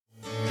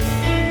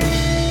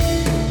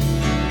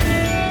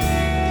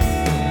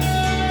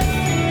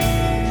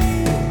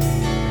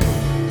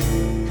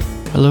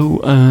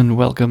Hello and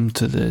welcome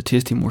to the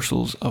Tasty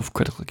Morsels of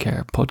Critical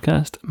Care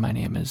podcast. My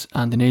name is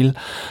Andy Neal.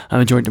 I'm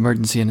a joint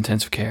emergency and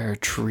intensive care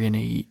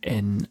trainee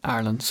in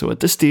Ireland. So at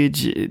this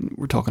stage,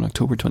 we're talking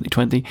October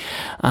 2020,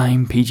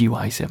 I'm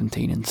PGY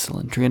 17 and still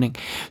in training.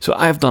 So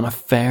I've done a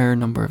fair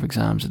number of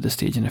exams at this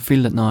stage, and I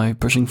feel that now,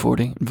 pushing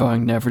 40 and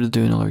vowing never to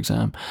do another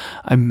exam,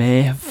 I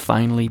may have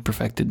finally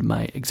perfected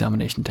my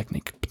examination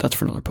technique, but that's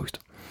for another post.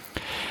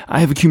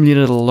 I have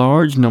accumulated a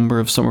large number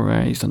of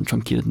summarised and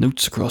truncated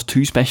notes across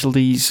 2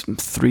 specialties,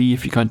 3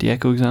 if you count the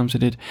echo exams I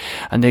did,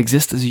 and they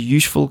exist as a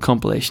useful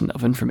compilation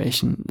of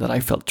information that I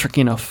felt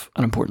tricky enough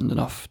and important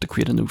enough to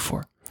create a note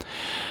for.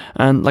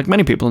 And like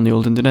many people on the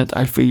old internet,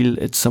 I feel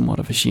it's somewhat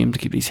of a shame to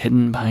keep these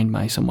hidden behind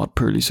my somewhat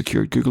poorly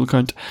secured Google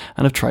account,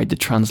 and have tried to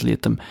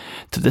translate them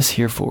to this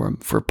here forum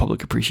for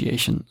public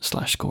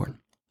appreciation/scorn.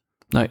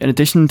 Now, in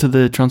addition to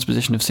the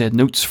transposition of said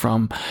notes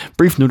from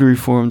brief notary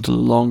form to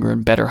longer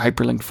and better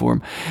hyperlinked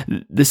form,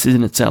 this is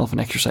in itself an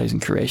exercise in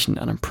curation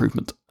and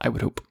improvement, I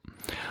would hope.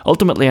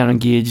 Ultimately, I'm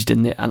engaged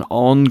in an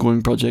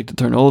ongoing project to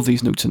turn all of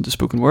these notes into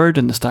spoken word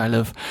in the style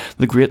of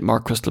the great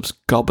Mark Crislip's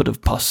Goblet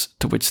of Pus,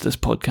 to which this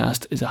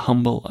podcast is a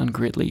humble and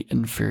greatly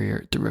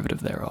inferior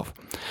derivative thereof.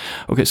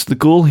 Okay, so the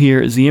goal here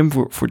is the aim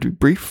for to be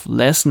brief,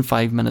 less than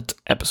 5-minute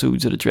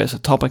episodes that address a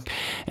topic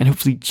and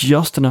hopefully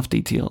just enough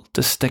detail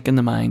to stick in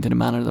the mind in a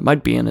manner that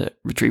might be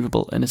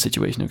retrievable in a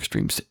situation of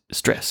extreme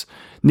stress,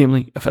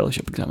 namely a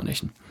fellowship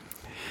examination.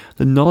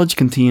 The knowledge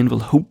contained will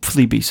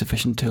hopefully be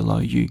sufficient to allow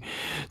you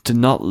to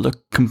not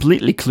look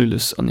completely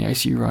clueless on the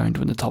ICU round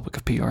when the topic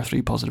of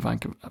PR3 positive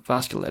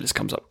vasculitis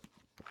comes up.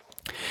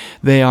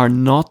 They are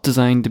not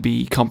designed to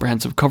be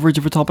comprehensive coverage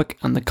of a topic,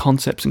 and the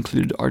concepts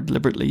included are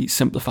deliberately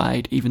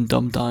simplified, even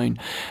dumbed down,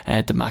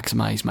 to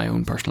maximise my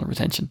own personal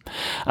retention.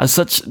 As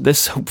such,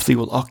 this hopefully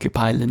will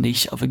occupy the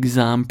niche of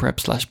exam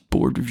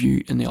prep/board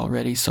review in the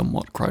already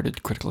somewhat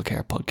crowded critical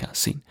care podcast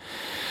scene.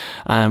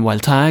 And while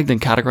tagged and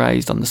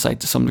categorised on the site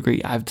to some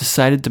degree, I've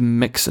decided to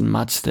mix and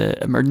match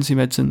the emergency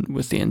medicine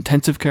with the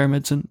intensive care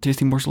medicine,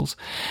 Tasty Morsels,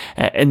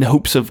 in the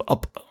hopes of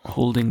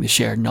upholding the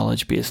shared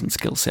knowledge base and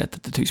skill set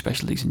that the 2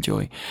 specialties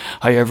enjoy.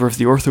 However, if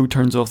the ortho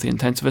turns off the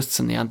intensivists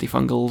and the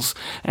antifungals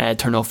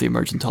turn off the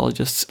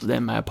emergentologists,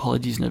 then my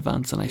apologies in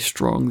advance, and I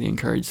strongly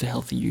encourage the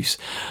healthy use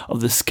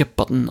of the skip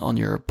button on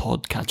your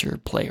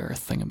podcatcher player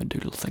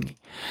thingamadoodle thingy.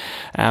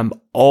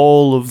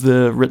 All of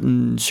the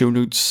written show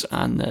notes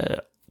and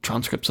the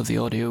transcripts of the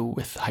audio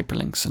with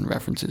hyperlinks and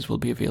references will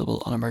be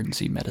available on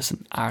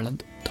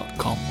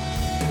emergencymedicineireland.com.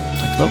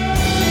 Thanks a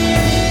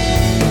lot.